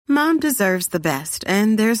Mom deserves the best,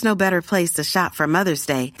 and there's no better place to shop for Mother's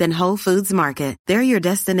Day than Whole Foods Market. They're your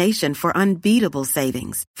destination for unbeatable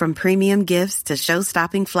savings, from premium gifts to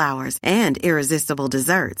show-stopping flowers and irresistible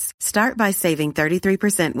desserts. Start by saving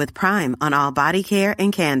 33% with Prime on all body care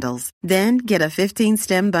and candles. Then get a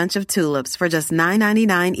 15-stem bunch of tulips for just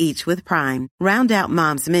 $9.99 each with Prime. Round out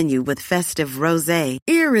Mom's menu with festive rosé,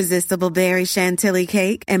 irresistible berry chantilly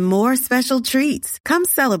cake, and more special treats. Come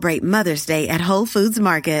celebrate Mother's Day at Whole Foods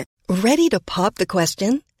Market. Ready to pop the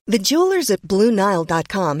question? The jewelers at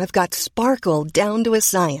BlueNile.com have got sparkle down to a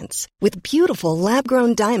science with beautiful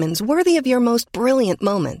lab-grown diamonds worthy of your most brilliant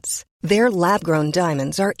moments. Their lab-grown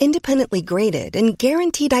diamonds are independently graded and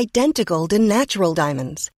guaranteed identical to natural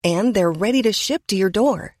diamonds, and they're ready to ship to your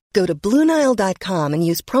door. Go to BlueNile.com and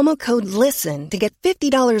use promo code LISTEN to get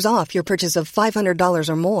 $50 off your purchase of $500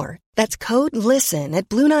 or more. That's code LISTEN at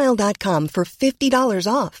BlueNile.com for $50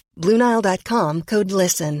 off. BlueNile.com, code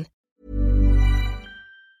LISTEN.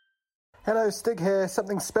 Hello, Stig here.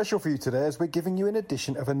 Something special for you today as we're giving you an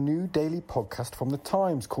edition of a new daily podcast from The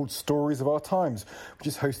Times called Stories of Our Times, which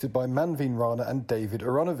is hosted by Manveen Rana and David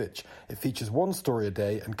Aronovich. It features one story a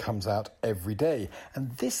day and comes out every day.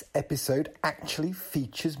 And this episode actually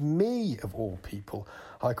features me, of all people.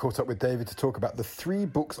 I caught up with David to talk about the 3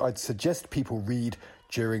 books I'd suggest people read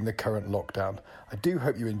during the current lockdown. I do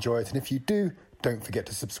hope you enjoy it, and if you do, don't forget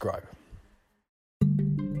to subscribe.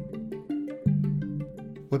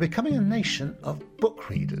 We're becoming a nation of book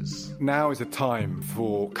readers. Now is a time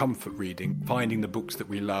for comfort reading, finding the books that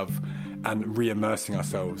we love and re-immersing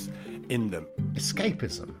ourselves in them.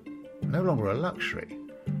 Escapism, no longer a luxury,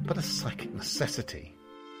 but a psychic necessity.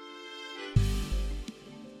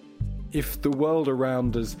 If the world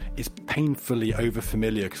around us is painfully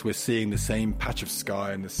overfamiliar because we're seeing the same patch of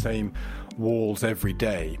sky and the same walls every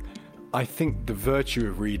day, I think the virtue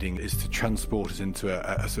of reading is to transport us into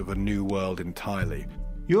a sort of a new world entirely.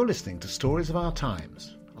 You're listening to Stories of Our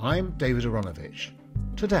Times. I'm David Aronovich.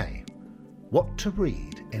 Today, what to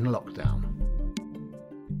read in lockdown.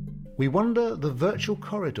 We wander the virtual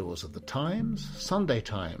corridors of the Times, Sunday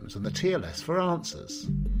Times and the TLS for answers.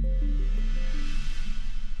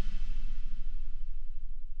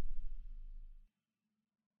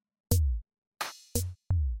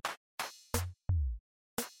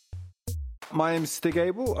 My name's Stig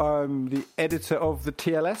Abel. I'm the editor of the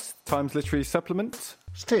TLS, Times Literary Supplement.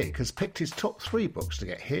 Stig has picked his top 3 books to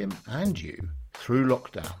get him and you through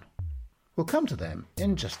lockdown. We'll come to them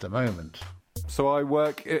in just a moment. So I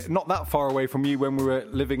work not that far away from you when we were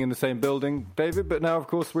living in the same building, David, but now, of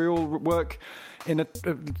course, we all work in a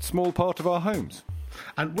small part of our homes.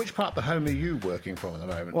 And which part of the home are you working from at the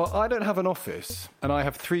moment? Well, I don't have an office, and I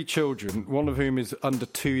have 3 children, one of whom is under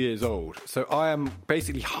 2 years old. So I am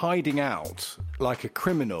basically hiding out like a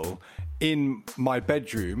criminal in my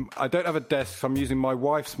bedroom. I don't have a desk, so I'm using my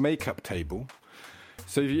wife's makeup table.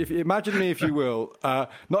 So if you imagine me, if you will,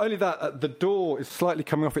 not only that, the door is slightly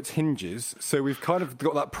coming off its hinges, so we've kind of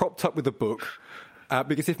got that propped up with a book,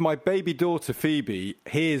 because if my baby daughter, Phoebe,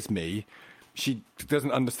 hears me, she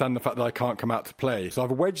doesn't understand the fact that I can't come out to play. So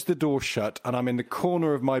I've wedged the door shut and I'm in the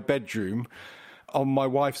corner of my bedroom on my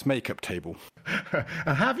wife's makeup table.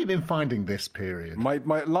 And how have you been finding this period? My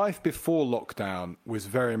life before lockdown was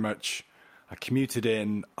very much... I commuted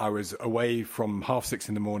in, I was away from 6:30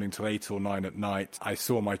 in the morning till 8 or 9 at night. I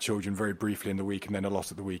saw my children very briefly in the week and then a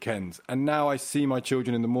lot at the weekends. And now I see my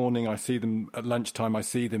children in the morning, I see them at lunchtime, I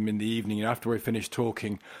see them in the evening. And after we finish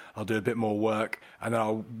talking, I'll do a bit more work and then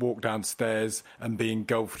I'll walk downstairs and be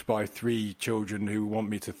engulfed by 3 children who want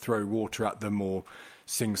me to throw water at them or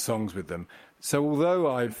sing songs with them. So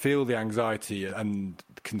although I feel the anxiety and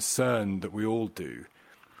concern that we all do,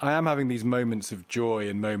 I am having these moments of joy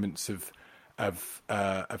and moments of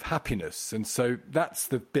happiness, and so that's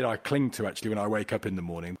the bit I cling to actually when I wake up in the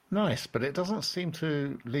morning. Nice, but it doesn't seem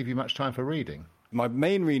to leave you much time for reading. My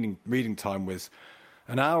main reading time was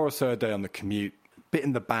an hour or so a day on the commute, a bit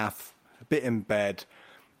in the bath, a bit in bed,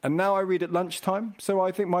 and now I read at lunchtime. So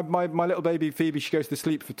I think my little baby Phoebe, she goes to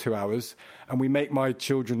sleep for 2 hours, and we make my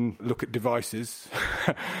children look at devices,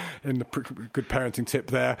 in the good parenting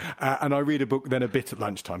tip there, and I read a book then a bit at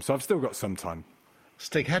lunchtime, so I've still got some time.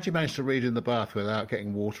 Stig, how do you manage to read in the bath without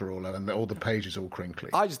getting water all over and all the pages all crinkly?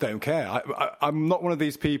 I just don't care. I'm not one of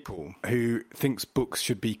these people who thinks books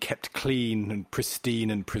should be kept clean and pristine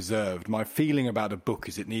and preserved. My feeling about a book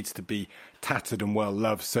is it needs to be tattered and well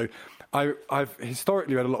loved. So I've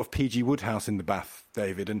historically read a lot of P.G. Wodehouse in the bath,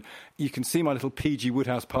 David, and you can see my little P.G.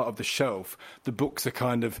 Wodehouse part of the shelf. The books are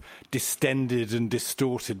kind of distended and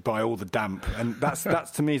distorted by all the damp, and that's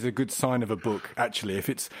to me is a good sign of a book, actually. If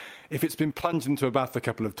it's been plunged into a bath a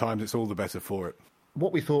couple of times, it's all the better for it.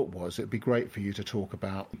 what we thought was it'd be great for you to talk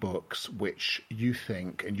about books which you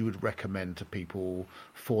think and you would recommend to people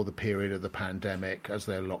for the period of the pandemic as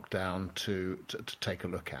they're locked down to take a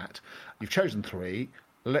look at. You've chosen 3.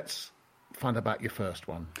 Let's find out about your first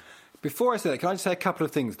one. Before I say that, can I just say a couple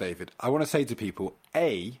of things, David? I want to say to people,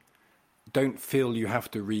 A, don't feel you have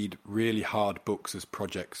to read really hard books as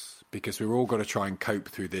projects, because we're all got to try and cope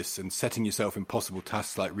through this, and setting yourself impossible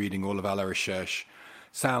tasks like reading all of A la Recherche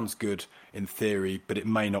sounds good in theory, but it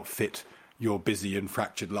may not fit your busy and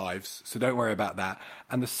fractured lives. So don't worry about that.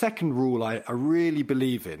 And the second rule I really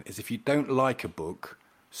believe in is if you don't like a book,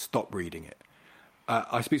 stop reading it.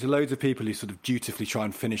 I speak to loads of people who sort of dutifully try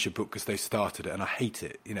and finish a book because they started it, and I hate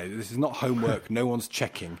it. You know, this is not homework. No one's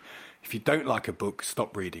checking. If you don't like a book,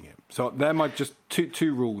 stop reading it. So they're my just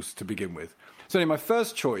two rules to begin with. So anyway, my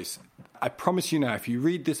first choice, I promise you now, if you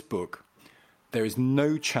read this book, there is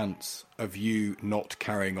no chance of you not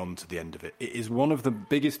carrying on to the end of it. It is one of the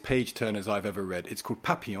biggest page-turners I've ever read. It's called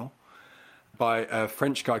Papillon, by a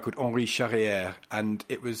French guy called Henri Charrière, and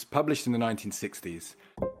it was published in the 1960s.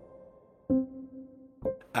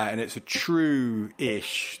 And it's a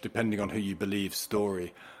true-ish, depending on who you believe,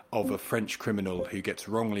 story of a French criminal who gets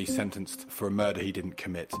wrongly sentenced for a murder he didn't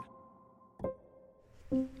commit.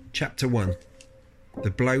 Chapter 1.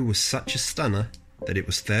 The blow was such a stunner that it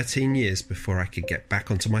was 13 years before I could get back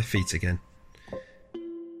onto my feet again.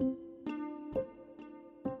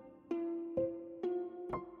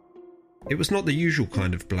 It was not the usual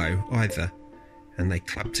kind of blow either, and they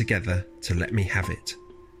clubbed together to let me have it.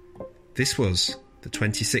 This was the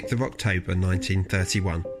 26th of October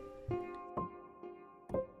 1931.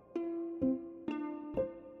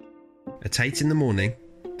 At 8 in the morning,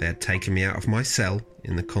 they had taken me out of my cell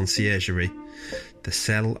in the conciergerie, the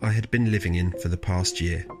cell I had been living in for the past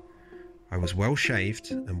year. I was well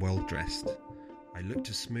shaved and well dressed. I looked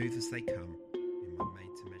as smooth as they come in my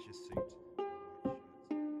made-to-measure suit.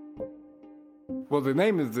 Well, the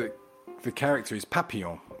name of the character is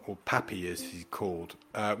Papillon, or Papy as he's called,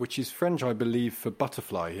 which is French, I believe, for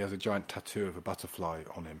butterfly. He has a giant tattoo of a butterfly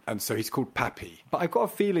on him, and so he's called Papy. But I've got a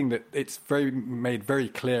feeling that it's made very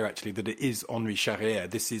clear, actually, that it is Henri Charrière.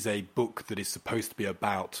 This is a book that is supposed to be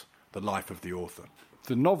about the life of the author.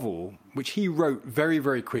 The novel, which he wrote very,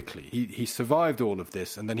 very quickly, he survived all of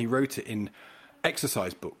this, and then he wrote it in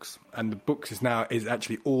exercise books, and the books is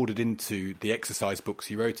actually ordered into the exercise books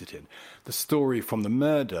he wrote it in. The story from the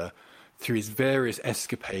murder through his various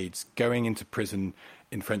escapades, going into prison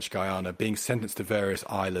in French Guiana, being sentenced to various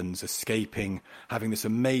islands, escaping, having this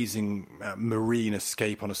amazing marine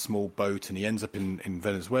escape on a small boat, and he ends up in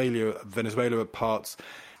Venezuela at parts,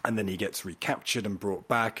 and then he gets recaptured and brought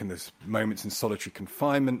back, and there's moments in solitary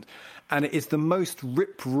confinement, and it is the most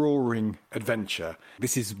rip-roaring adventure.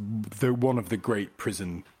 This is one of the great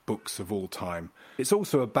prison books of all time. It's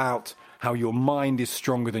also about how your mind is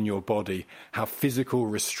stronger than your body, how physical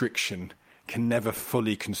restriction can never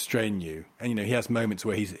fully constrain you. And, you know, he has moments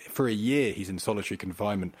where for a year, he's in solitary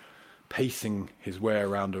confinement, pacing his way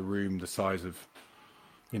around a room the size of,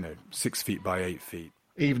 6 feet by 8 feet.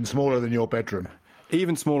 Even smaller than your bedroom.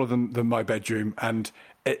 Even smaller than my bedroom. And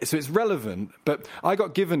so it's relevant, but I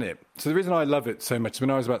got given it. So the reason I love it so much,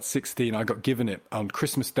 when I was about 16, I got given it on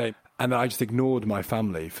Christmas Day. And I just ignored my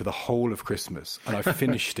family for the whole of Christmas. And I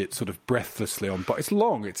finished it sort of breathlessly but it's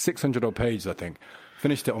long, it's 600 odd pages, I think.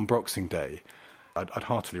 Finished it on Boxing Day. I'd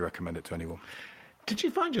heartily recommend it to anyone. Did you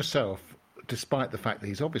find yourself, despite the fact that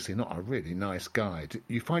he's obviously not a really nice guy,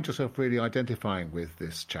 you find yourself really identifying with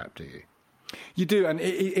this chap, do you? You do, and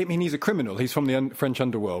he's a criminal. He's from the French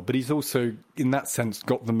underworld, but he's also, in that sense,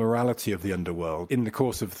 got the morality of the underworld. In the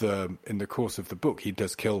course of the book, he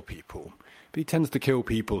does kill people. But he tends to kill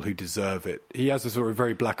people who deserve it. He has a sort of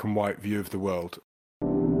very black and white view of the world.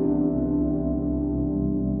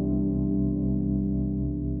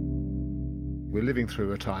 We're living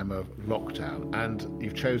through a time of lockdown, and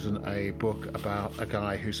you've chosen a book about a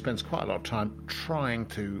guy who spends quite a lot of time trying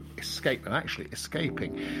to escape and actually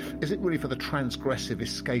escaping. Is it really for the transgressive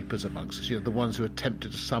escapers amongst us, the ones who are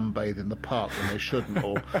tempted to sunbathe in the park when they shouldn't,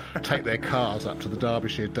 or take their cars up to the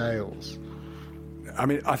Derbyshire Dales? I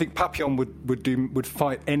mean, I think Papillon would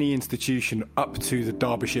fight any institution up to the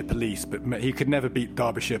Derbyshire Police, but he could never beat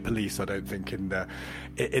Derbyshire Police, I don't think, in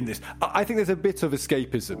this. I think there's a bit of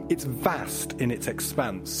escapism. It's vast in its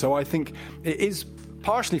expanse, so I think it is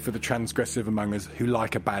partially for the transgressive among us who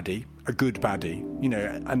like a baddie, a good baddie,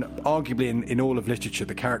 and arguably in all of literature,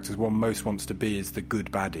 the characters one most wants to be is the good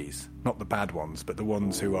baddies, not the bad ones, but the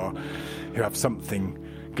ones who have something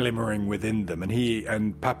glimmering within them,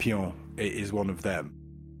 and Papillon is one of them.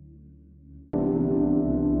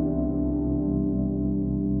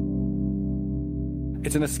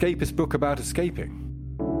 It's an escapist book about escaping.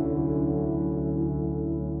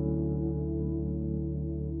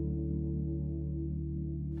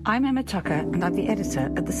 I'm Emma Tucker and I'm the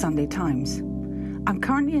editor at The Sunday Times. I'm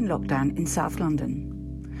currently in lockdown in South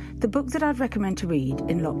London. The book that I'd recommend to read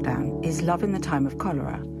in lockdown is Love in the Time of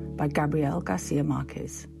Cholera by Gabriel Garcia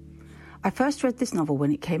Marquez. I first read this novel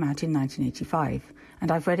when it came out in 1985, and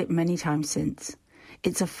I've read it many times since.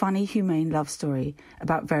 It's a funny, humane love story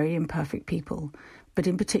about very imperfect people, but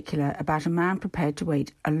in particular about a man prepared to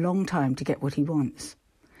wait a long time to get what he wants.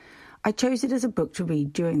 I chose it as a book to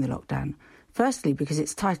read during the lockdown, firstly because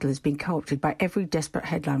its title has been co-opted by every desperate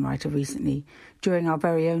headline writer recently during our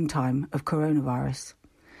very own time of coronavirus.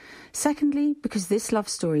 Secondly, because this love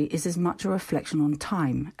story is as much a reflection on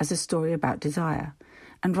time as a story about desire.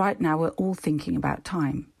 And right now we're all thinking about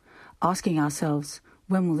time, asking ourselves,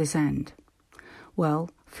 when will this end? Well,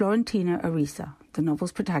 Florentina Arisa, the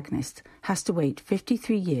novel's protagonist, has to wait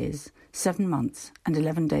 53 years, 7 months and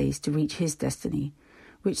 11 days to reach his destiny,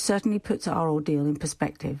 which certainly puts our ordeal in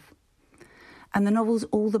perspective. And the novel's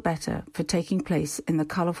all the better for taking place in the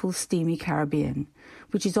colourful, steamy Caribbean,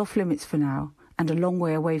 which is off limits for now and a long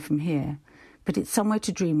way away from here, but it's somewhere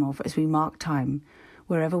to dream of as we mark time,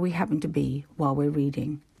 wherever we happen to be while we're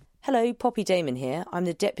reading. Hello, Poppy Damon here. I'm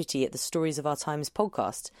the deputy at the Stories of Our Times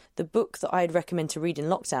podcast. The book that I'd recommend to read in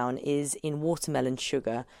lockdown is In Watermelon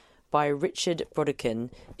Sugar by Richard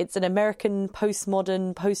Brautigan. It's an American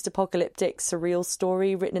postmodern, post-apocalyptic, surreal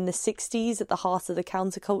story written in the 60s at the heart of the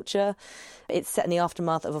counterculture. It's set in the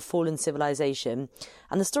aftermath of a fallen civilization.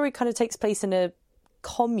 And the story kind of takes place in a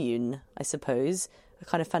commune, I suppose, a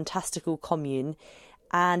kind of fantastical commune.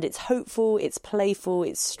 And it's hopeful, it's playful,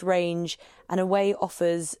 it's strange, and in a way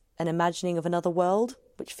offers an imagining of another world,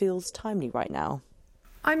 which feels timely right now.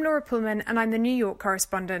 I'm Laura Pullman and I'm the New York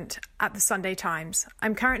correspondent at The Sunday Times.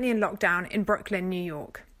 I'm currently in lockdown in Brooklyn, New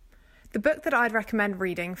York. The book that I'd recommend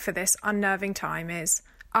reading for this unnerving time is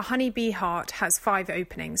A Honeybee Heart Has 5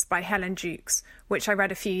 Openings by Helen Jukes, which I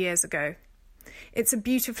read a few years ago. It's a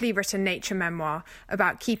beautifully written nature memoir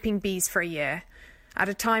about keeping bees for a year, at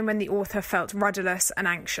a time when the author felt rudderless and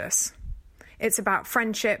anxious. It's about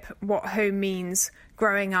friendship, what home means,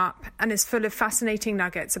 growing up, and is full of fascinating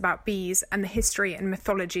nuggets about bees and the history and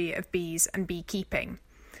mythology of bees and beekeeping.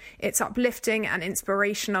 It's uplifting and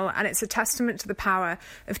inspirational, and it's a testament to the power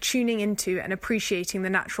of tuning into and appreciating the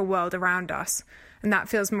natural world around us, and that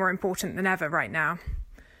feels more important than ever right now.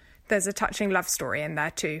 There's a touching love story in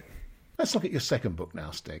there too. Let's look at your second book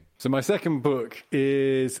now, Stig. So my second book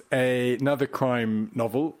is another crime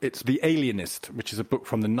novel. It's The Alienist, which is a book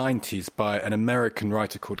from the 90s by an American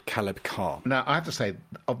writer called Caleb Carr. Now, I have to say,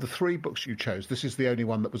 of the 3 books you chose, this is the only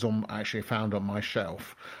one that was actually found on my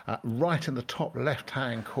shelf, right in the top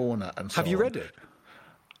left-hand corner. And so Have you read it?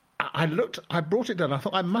 I brought it down. I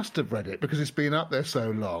thought I must have read it because it's been up there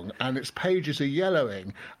so long and its pages are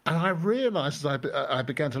yellowing. And I realised as I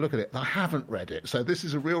began to look at it, I haven't read it. So this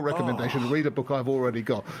is a real recommendation to read a book I've already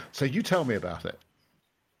got. So you tell me about it.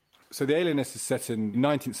 So The Alienist is set in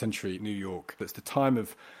 19th century New York. It's the time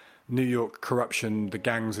of New York corruption. The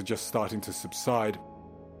gangs are just starting to subside.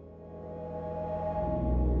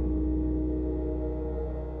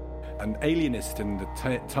 An alienist in the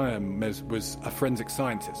term was a forensic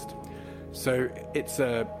scientist. So it's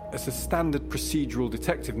a standard procedural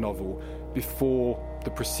detective novel before the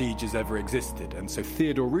procedures ever existed. And so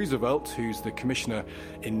Theodore Roosevelt, who's the commissioner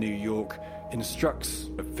in New York, instructs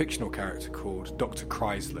a fictional character called Dr.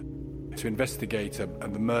 Chrysler to investigate the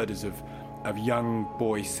murders of young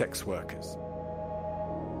boy sex workers.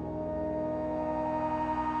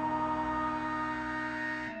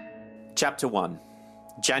 Chapter 1.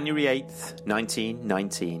 January 8th,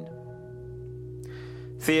 1919.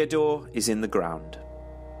 Theodore is in the ground.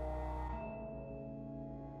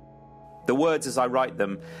 The words as I write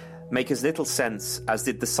them make as little sense as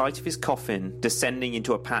did the sight of his coffin descending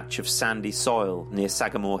into a patch of sandy soil near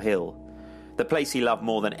Sagamore Hill, the place he loved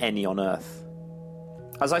more than any on earth.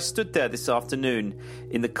 As I stood there this afternoon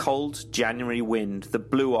in the cold January wind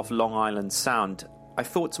that blew off Long Island Sound, I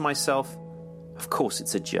thought to myself, of course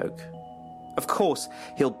it's a joke. Of course,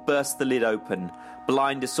 he'll burst the lid open,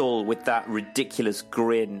 blind us all with that ridiculous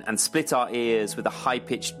grin, and split our ears with a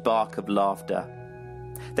high-pitched bark of laughter.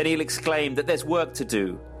 Then he'll exclaim that there's work to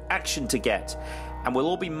do, action to get, and we'll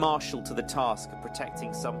all be marshalled to the task of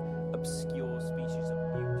protecting some obscure species of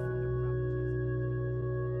newt from the ravages.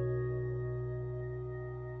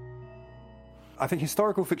 I think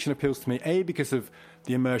historical fiction appeals to me, A, because of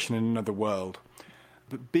the immersion in another world,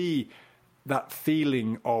 but B, that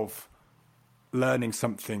feeling of learning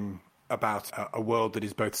something about a world that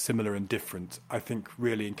is both similar and different, I think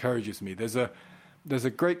really encourages me. There's a There's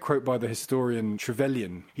a great quote by the historian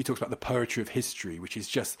Trevelyan. He talks about the poetry of history, which is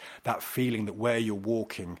just that feeling that where you're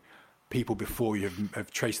walking, people before you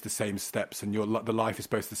have traced the same steps, and the life is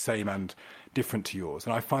both the same and different to yours.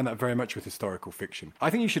 And I find that very much with historical fiction.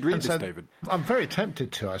 I think you should read this, David. I'm very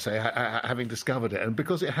tempted to, I say, having discovered it, and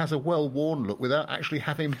because it has a well-worn look without actually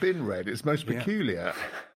having been read. It's most peculiar.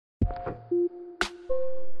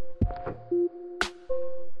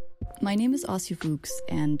 My name is Asya Fuchs,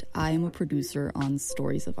 and I am a producer on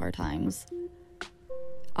Stories of Our Times.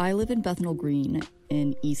 I live in Bethnal Green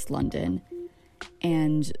in East London,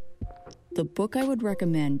 and the book I would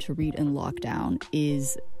recommend to read in lockdown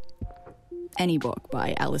is any book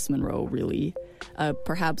by Alice Munro, really.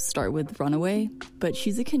 Perhaps start with Runaway, but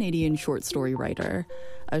she's a Canadian short story writer.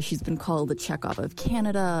 She's been called the Chekhov of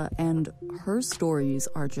Canada, and her stories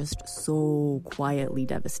are just so quietly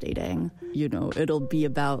devastating. You know, it'll be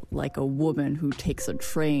about like a woman who takes a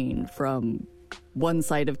train from one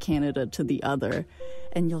side of Canada to the other,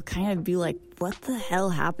 and you'll kind of be like, what the hell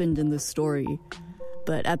happened in this story?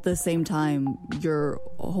 But at the same time, your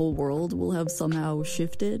whole world will have somehow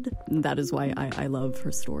shifted. And that is why I love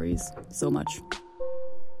her stories so much.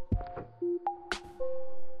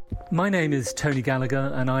 My name is Tony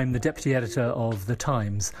Gallagher, and I'm the deputy editor of The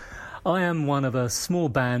Times. I am one of a small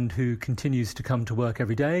band who continues to come to work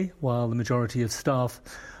every day, while the majority of staff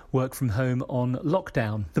work from home on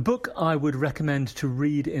lockdown. The book I would recommend to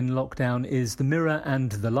read in lockdown is The Mirror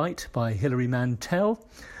and the Light by Hilary Mantel,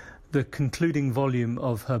 the concluding volume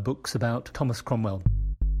of her books about Thomas Cromwell.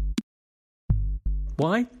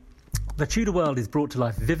 Why? The Tudor world is brought to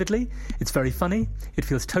life vividly, it's very funny, it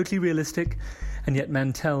feels totally realistic, and yet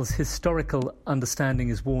Mantel's historical understanding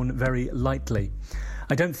is worn very lightly.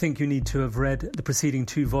 I don't think you need to have read the preceding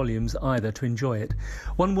 2 volumes either to enjoy it.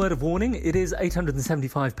 One word of warning, it is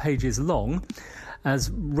 875 pages long.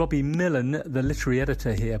 As Robbie Millen, the literary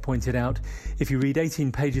editor here, pointed out, if you read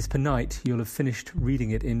 18 pages per night, you'll have finished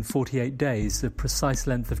reading it in 48 days, the precise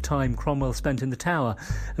length of time Cromwell spent in the Tower,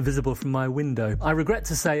 visible from my window. I regret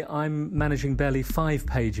to say I'm managing barely 5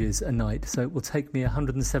 pages a night, so it will take me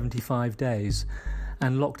 175 days,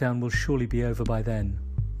 and lockdown will surely be over by then,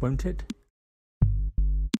 won't it?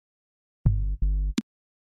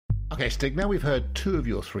 OK, Stig, now we've heard 2 of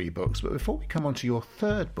your 3 books, but before we come on to your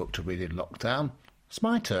 3rd book to read in lockdown, it's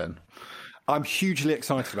my turn. I'm hugely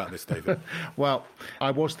excited about this, David. Well,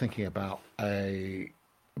 I was thinking about a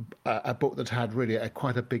book that had really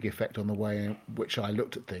quite a big effect on the way in which I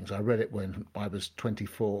looked at things. I read it when I was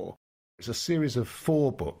 24. It's a series of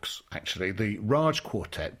 4 books, actually. The Raj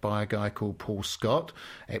Quartet by a guy called Paul Scott.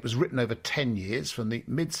 It was written over 10 years, from the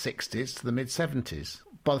mid-60s to the mid-70s.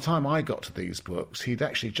 By the time I got to these books, he'd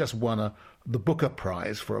actually just won the Booker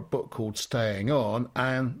Prize for a book called Staying On,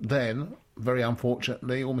 and then, very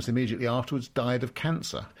unfortunately, almost immediately afterwards, died of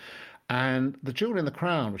cancer. And The Jewel in the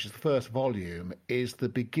Crown, which is the first volume, is the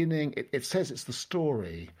beginning. It says it's the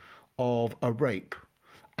story of a rape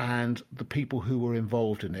and the people who were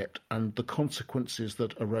involved in it and the consequences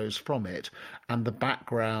that arose from it and the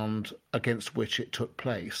background against which it took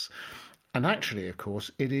place. And actually, of course,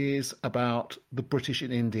 it is about the British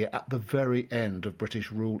in India at the very end of British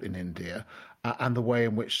rule in India and the way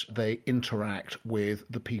in which they interact with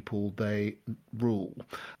the people they rule.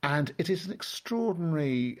 And it is an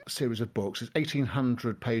extraordinary series of books. It's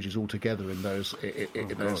 1,800 pages altogether in those.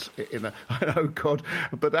 Oh, God.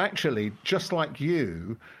 But actually, just like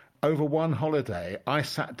you, over one holiday, I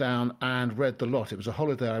sat down and read the lot. It was a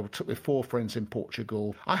holiday I took with 4 friends in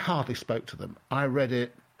Portugal. I hardly spoke to them. I read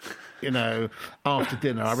it, after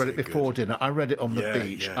dinner. I read it before dinner. I read it on the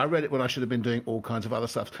beach. Yeah. I read it when I should have been doing all kinds of other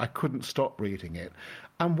stuff. I couldn't stop reading it.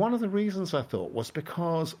 And one of the reasons I thought was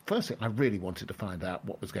because, firstly, I really wanted to find out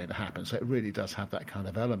what was going to happen. So it really does have that kind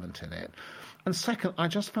of element in it. And second, I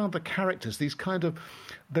just found the characters,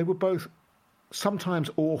 they were both sometimes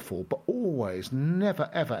awful, but always, never,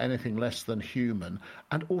 ever anything less than human.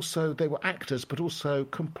 And also they were actors, but also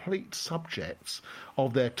complete subjects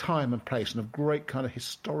of their time and place and of great kind of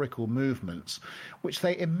historical movements, which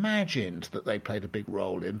they imagined that they played a big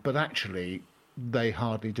role in, but actually they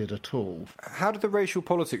hardly did at all. How did the racial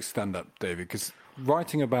politics stand up, David? Because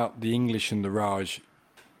writing about the English and the Raj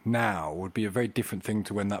now would be a very different thing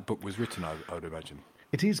to when that book was written, I would imagine.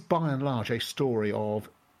 It is, by and large, a story of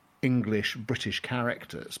English-British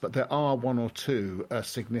characters, but there are 1 or 2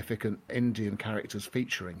 significant Indian characters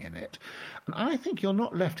featuring in it. And I think you're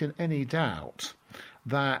not left in any doubt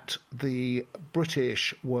that the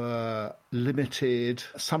British were limited,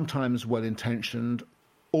 sometimes well-intentioned,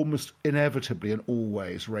 almost inevitably and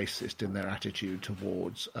always racist in their attitude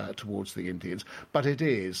towards the Indians. But it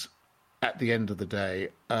is at the end of the day,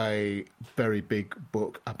 a very big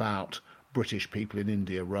book about British people in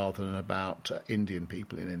India rather than about Indian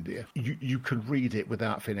people in India. You can read it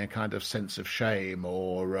without feeling a kind of sense of shame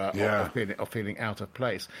or feeling out of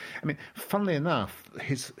place. I mean, funnily enough,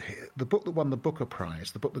 the book that won the Booker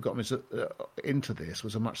Prize, the book that got me into this,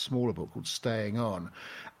 was a much smaller book called Staying On,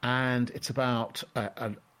 and it's about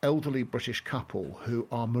an elderly British couple who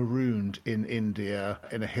are marooned in India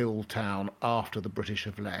in a hill town after the British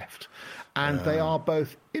have left. And they are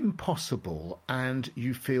both impossible, and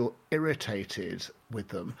you feel irritated with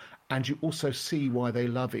them, and you also see why they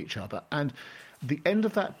love each other. And the end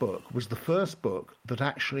of that book was the first book that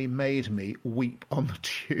actually made me weep on the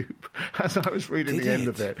tube as I was reading the end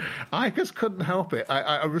of it. I just couldn't help it.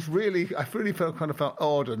 I really felt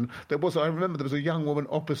odd, and I remember there was a young woman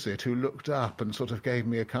opposite who looked up and sort of gave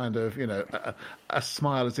me a kind of, a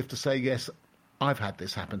smile as if to say, yes, I've had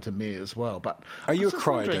this happen to me as well. But are you a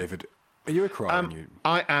crier, David? Are you a crier?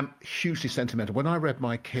 I am hugely sentimental. When I read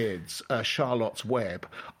my kids Charlotte's Web,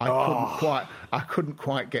 I couldn't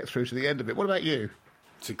quite get through to the end of it. What about you?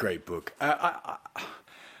 It's a great book. I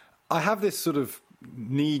have this sort of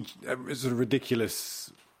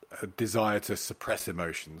ridiculous desire to suppress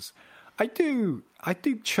emotions. I do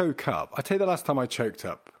choke up. I tell you, the last time I choked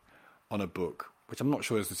up on a book, which I'm not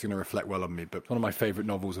sure is going to reflect well on me, but one of my favourite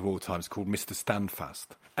novels of all time is called Mr. Standfast.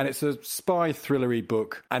 And it's a spy thrillery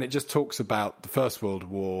book, and it just talks about the First World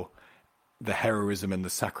War, the heroism and the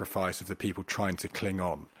sacrifice of the people trying to cling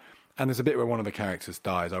on. And there's a bit where one of the characters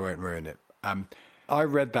dies. I won't ruin it. I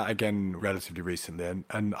read that again relatively recently,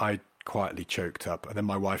 and I quietly choked up. And then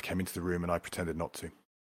my wife came into the room, and I pretended not to.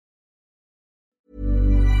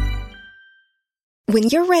 When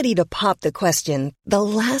you're ready to pop the question, the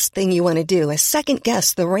last thing you want to do is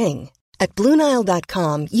second-guess the ring. At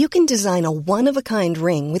BlueNile.com, you can design a one-of-a-kind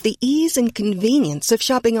ring with the ease and convenience of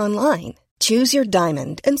shopping online. Choose your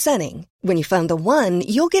diamond and setting. When you find the one,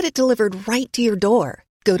 you'll get it delivered right to your door.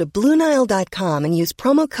 Go to BlueNile.com and use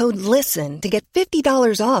promo code LISTEN to get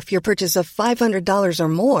 $50 off your purchase of $500 or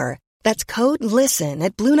more. That's code LISTEN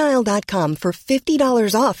at BlueNile.com for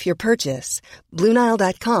 $50 off your purchase.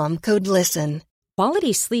 BlueNile.com, code LISTEN.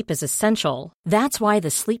 Quality sleep is essential. That's why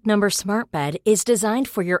the Sleep Number Smart Bed is designed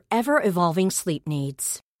for your ever-evolving sleep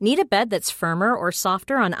needs. Need a bed that's firmer or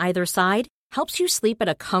softer on either side? Helps you sleep at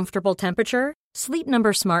a comfortable temperature? Sleep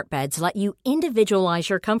Number Smart Beds let you individualize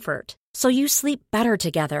your comfort, so you sleep better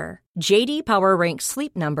together. J.D. Power ranks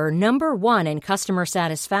Sleep Number number 1 in customer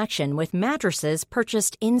satisfaction with mattresses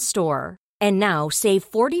purchased in-store. And now save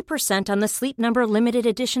 40% on the Sleep Number Limited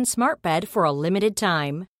Edition Smart Bed for a limited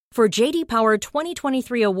time. For J.D. Power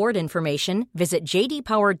 2023 award information, visit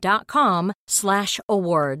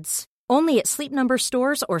jdpower.com/awards. Only at Sleep Number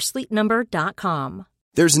stores or sleepnumber.com.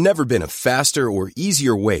 There's never been a faster or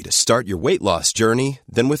easier way to start your weight loss journey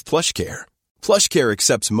than with PlushCare. PlushCare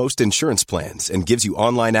accepts most insurance plans and gives you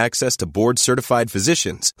online access to board-certified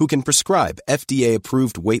physicians who can prescribe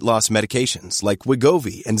FDA-approved weight loss medications like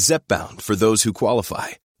Wegovy and Zepbound for those who qualify.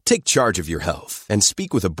 Take charge of your health and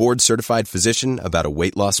speak with a board-certified physician about a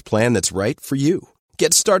weight loss plan that's right for you.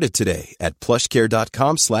 Get started today at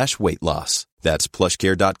plushcare.com/weight loss. That's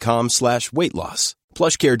plushcare.com/weight loss.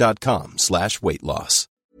 plushcare.com/weight loss.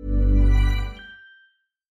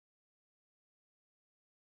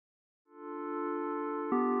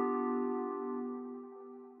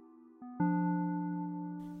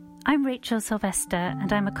 I'm Rachel Sylvester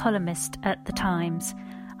and I'm a columnist at The Times.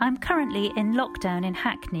 I'm currently in lockdown in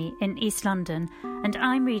Hackney in East London, and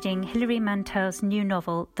I'm reading Hilary Mantel's new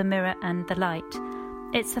novel, The Mirror and the Light.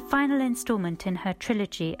 It's the final instalment in her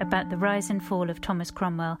trilogy about the rise and fall of Thomas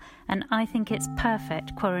Cromwell, and I think it's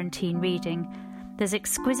perfect quarantine reading. There's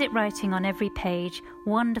exquisite writing on every page,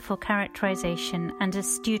 wonderful characterisation, and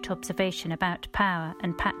astute observation about power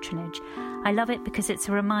and patronage. I love it because it's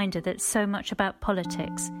a reminder that so much about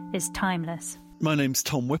politics is timeless. My name's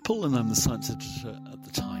Tom Whipple and I'm the science editor at The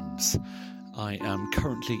Times. I am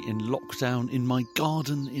currently in lockdown in my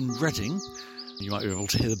garden in Reading. You might be able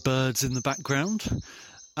to hear the birds in the background.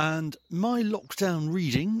 And my lockdown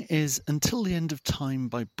reading is Until the End of Time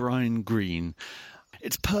by Brian Greene.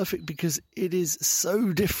 It's perfect because it is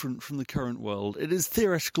so different from the current world. It is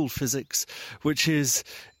theoretical physics, which is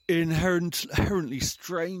inherently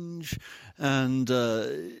strange and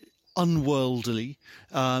unworldly.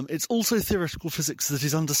 It's also theoretical physics that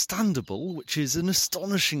is understandable, which is an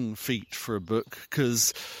astonishing feat for a book,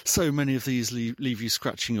 because so many of these leave you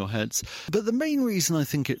scratching your heads. But the main reason I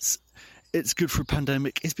think it's good for a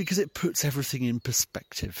pandemic is because it puts everything in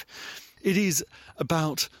perspective. It is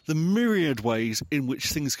about the myriad ways in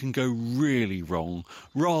which things can go really wrong,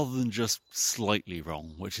 rather than just slightly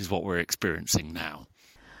wrong, which is what we're experiencing now.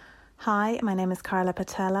 Hi, my name is Carla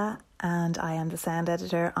Patella, and I am the sound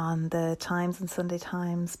editor on the Times and Sunday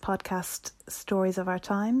Times podcast Stories of Our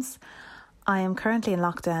Times. I am currently in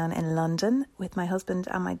lockdown in London with my husband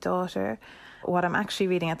and my daughter. What I'm actually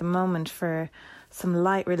reading at the moment for some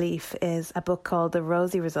light relief is a book called The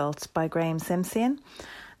Rosie Result by Graham Simpson.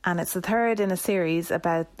 And it's the third in a series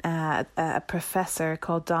about a professor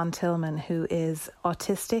called Don Tillman who is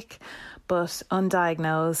autistic but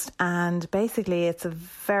undiagnosed. And basically it's a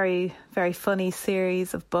very, very funny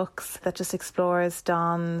series of books that just explores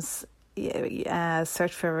Don's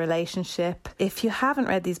search for a relationship. If you haven't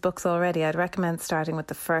read these books already, I'd recommend starting with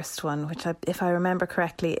the first one, which, if I remember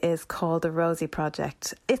correctly, is called The Rosie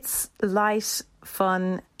Project. It's light,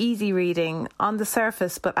 fun, easy reading on the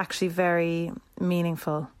surface, but actually very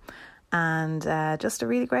meaningful, and just a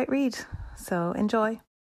really great read. So enjoy.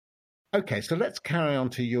 Okay, so let's carry on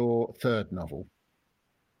to your third novel.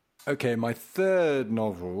 Okay, my third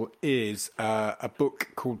novel is a book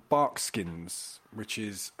called Barkskins, which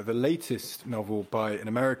is the latest novel by an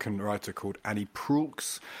American writer called Annie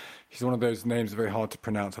Proulx. She's one of those names very hard to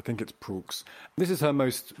pronounce. I think it's Proulx. This is her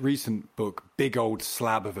most recent book, big old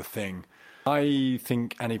slab of a thing. I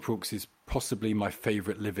think Annie Proulx is possibly my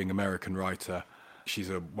favourite living American writer.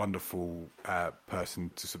 She's a wonderful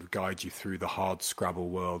person to sort of guide you through the hard scrabble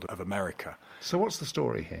world of America. So what's the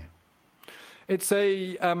story here? It's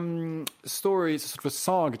a story, it's a sort of a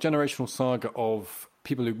saga, generational saga of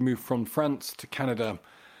people who moved from France to Canada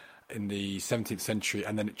in the 17th century,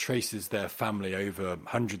 and then it traces their family over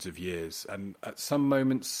hundreds of years. And at some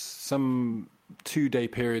moments, some 2-day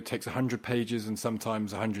period takes 100 pages, and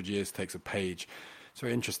sometimes 100 years takes a page. It's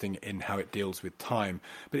very interesting in how it deals with time.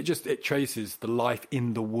 But it traces the life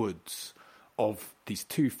in the woods of these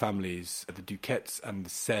two families, the Duquettes and the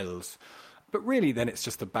Sells. But really then it's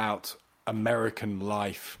just about American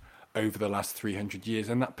life over the last 300 years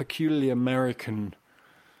and that peculiarly American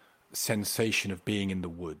sensation of being in the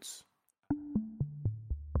woods.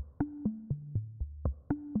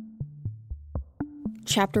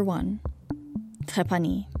 Chapter 1.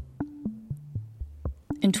 Trépanier.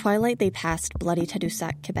 In twilight they passed bloody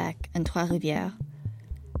Tadoussac, Quebec, and Trois-Rivières,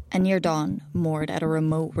 and near dawn moored at a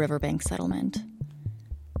remote riverbank settlement.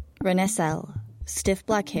 René Selle, stiff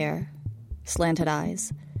black hair, slanted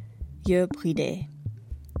eyes, yeux bridés.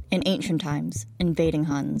 In ancient times, invading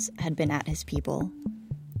Huns had been at his people.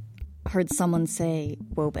 Heard someone say,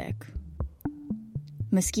 Wobek.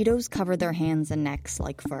 Mosquitoes covered their hands and necks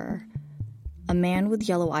like fur. A man with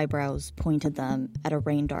yellow eyebrows pointed them at a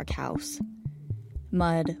rain-dark house.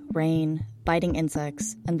 Mud, rain, biting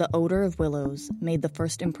insects, and the odor of willows made the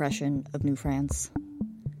first impression of New France.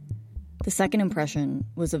 The second impression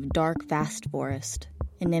was of dark, vast forest,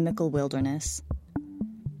 inimical wilderness.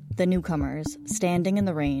 The newcomers, standing in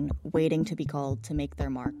the rain, waiting to be called to make their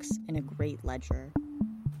marks in a great ledger,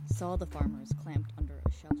 saw the farmers clamped under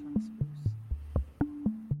a sheltering spruce.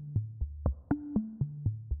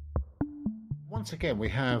 Once again, we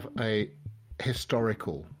have a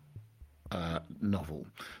historical novel.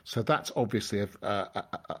 So that's obviously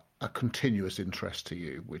a continuous interest to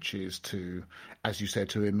you, which is to, as you said,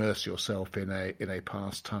 to immerse yourself in a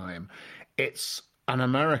past time. It's an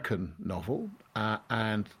American novel,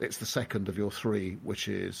 and it's the second of your three, which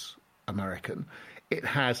is American. It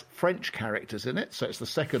has French characters in it, so it's the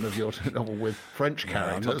second of your novel with French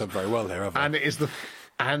characters. I'm not done very well there, have I?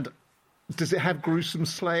 And does it have gruesome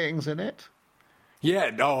slayings in it?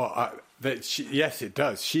 Yeah, no. Yes, it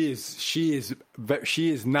does. She is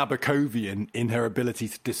Nabokovian in her ability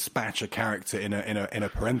to dispatch a character in a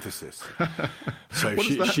parenthesis. So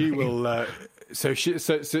she will. So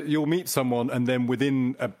you'll meet someone, and then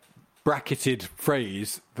within a bracketed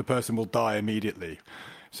phrase, the person will die immediately.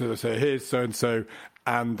 So they'll say, "Here's so and so,"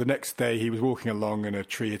 and the next day he was walking along, and a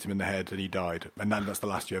tree hit him in the head, and he died. And then that's the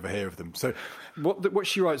last you ever hear of them. So what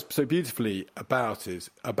she writes so beautifully about is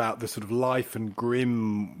about the sort of life and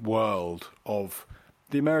grim world of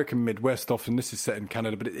the American Midwest. Often this is set in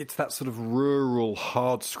Canada, but it's that sort of rural,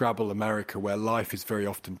 hard-scrabble America where life is very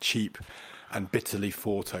often cheap and bitterly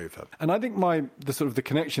fought over. And I think the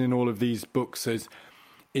connection in all of these books is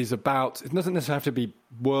about, it doesn't necessarily have to be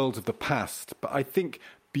worlds of the past, but I think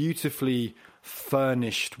beautifully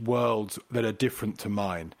furnished worlds that are different to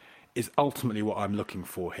mine is ultimately what I'm looking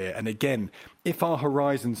for here. And again, if our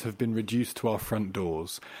horizons have been reduced to our front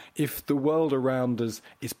doors, if the world around us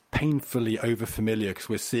is painfully overfamiliar because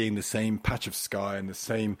we're seeing the same patch of sky and the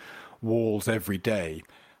same walls every day,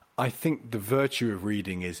 I think the virtue of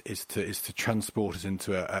reading is to transport us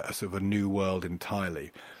into a sort of a new world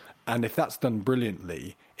entirely. And if that's done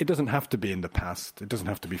brilliantly, it doesn't have to be in the past. It doesn't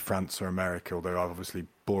have to be France or America, although I've obviously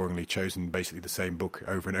boringly chosen basically the same book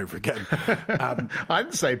over and over again. I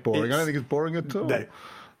didn't say boring. I don't think it's boring at all. No.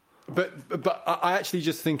 But I actually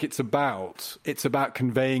just think it's about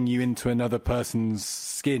conveying you into another person's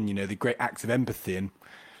skin, you know, the great act of empathy. And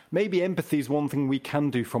maybe empathy is one thing we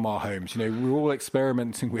can do from our homes. You know, we're all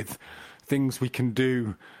experimenting with things we can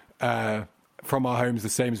do from our homes the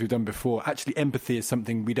same as we've done before. Actually, empathy is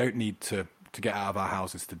something we don't need to get out of our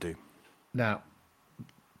houses to do. Now,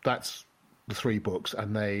 that's the three books,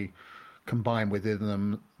 and they combine within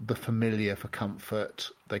them the familiar for comfort.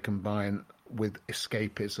 They combine with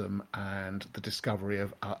escapism and the discovery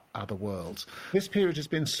of other worlds. This period has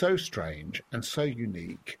been so strange and so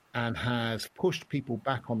unique and has pushed people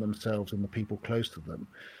back on themselves and the people close to them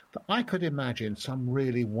that I could imagine some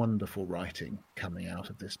really wonderful writing coming out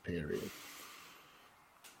of this period.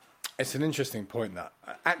 It's an interesting point, that.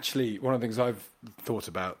 Actually, one of the things I've thought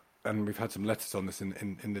about, and we've had some letters on this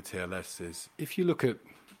in the TLS, is if you look at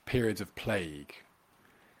periods of plague,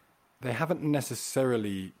 they haven't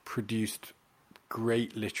necessarily produced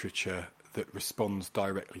great literature that responds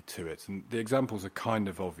directly to it. And the examples are kind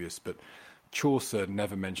of obvious, but Chaucer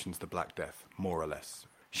never mentions the Black Death, more or less.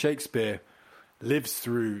 Shakespeare lives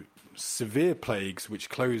through severe plagues which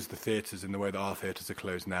close the theatres in the way that our theatres are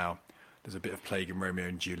closed now. There's a bit of plague in Romeo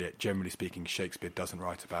and Juliet. Generally speaking, Shakespeare doesn't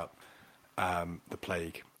write about the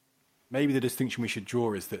plague. Maybe the distinction we should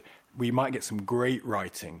draw is that we might get some great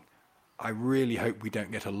writing. I really hope we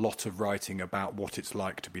don't get a lot of writing about what it's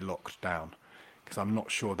like to be locked down, because I'm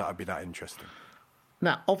not sure that would be that interesting.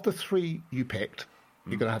 Now, of the three you picked,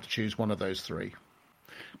 you're going to have to choose one of those three,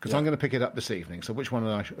 because I'm going to pick it up this evening. So which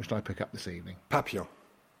one should I pick up this evening? Papillon.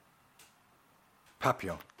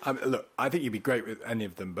 Look, I think you'd be great with any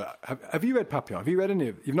of them, but have you read Papillon? Have you read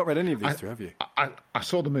any you've not read any of these two, have you? I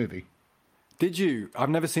saw the movie. Did you? I've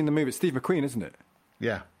never seen the movie. It's Steve McQueen, isn't it?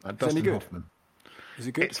 Yeah, Dustin Hoffman. Is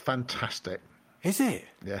it good? It's fantastic. Is it?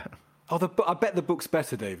 Yeah. Oh, I bet the book's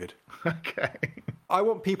better, David. Okay. I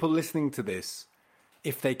want people listening to this,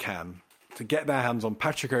 if they can, to get their hands on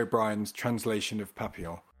Patrick O'Brien's translation of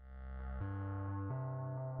Papillon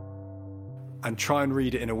and try and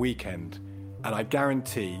read it in a weekend. And I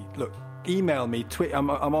guarantee, look, email me, I'm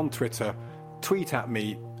on Twitter, tweet at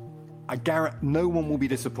me. I guarantee no one will be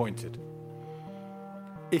disappointed.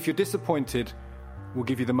 If you're disappointed, we'll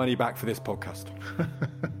give you the money back for this podcast.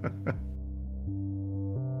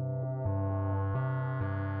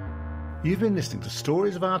 You've been listening to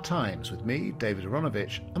Stories of Our Times with me, David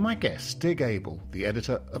Aronovich, and my guest, Stig Abel, the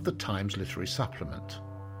editor of the Times Literary Supplement.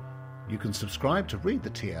 You can subscribe to read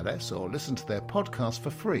the TLS or listen to their podcast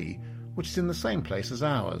for free, which is in the same place as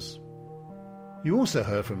ours. You also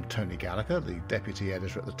heard from Tony Gallagher, the deputy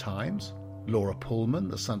editor at the Times, Laura Pullman,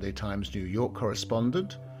 the Sunday Times New York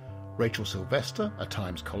correspondent, Rachel Sylvester, a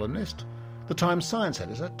Times columnist, the Times science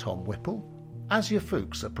editor, Tom Whipple, Asya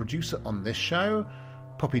Fuchs, a producer on this show,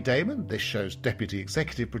 Poppy Damon, this show's deputy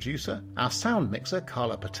executive producer, our sound mixer,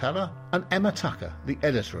 Carla Patella, and Emma Tucker, the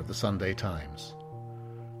editor of the Sunday Times.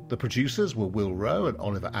 The producers were Will Rowe and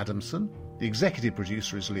Oliver Adamson. The executive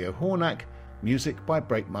producer is Leo Hornack. Music by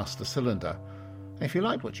Breakmaster Cylinder. And if you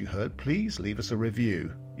liked what you heard, please leave us a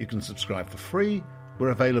review. You can subscribe for free. We're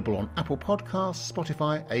available on Apple Podcasts,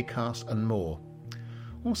 Spotify, Acast, and more.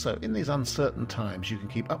 Also, in these uncertain times, you can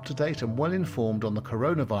keep up to date and well informed on the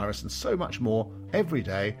coronavirus and so much more every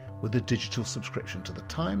day with a digital subscription to The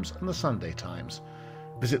Times and The Sunday Times.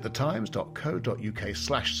 Visit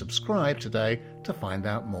thetimes.co.uk/subscribe today to find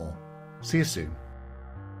out more. See you soon.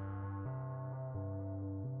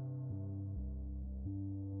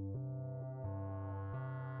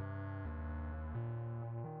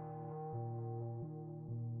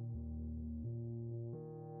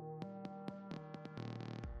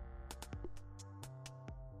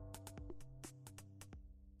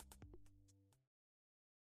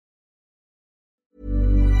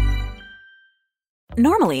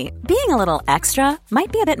 Normally, being a little extra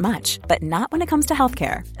might be a bit much, but not when it comes to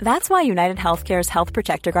healthcare. That's why United Healthcare's Health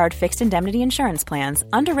Protector Guard fixed indemnity insurance plans,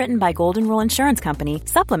 underwritten by Golden Rule Insurance Company,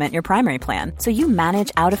 supplement your primary plan so you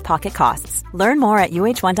manage out-of-pocket costs. Learn more at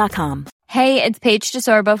uh1.com. Hey, it's Paige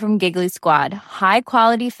DeSorbo from Giggly Squad. High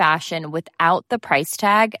quality fashion without the price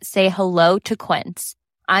tag. Say hello to Quince.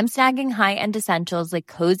 I'm snagging high-end essentials like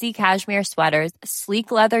cozy cashmere sweaters,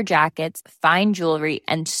 sleek leather jackets, fine jewelry,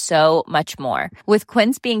 and so much more. With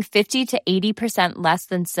Quince being 50 to 80% less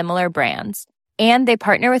than similar brands. And they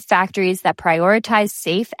partner with factories that prioritize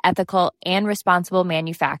safe, ethical, and responsible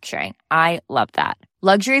manufacturing. I love that.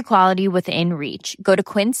 Luxury quality within reach. Go to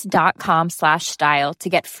quince.com/style to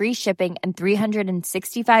get free shipping and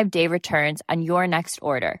 365-day returns on your next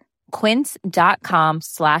order.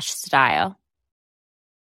 Quince.com/style.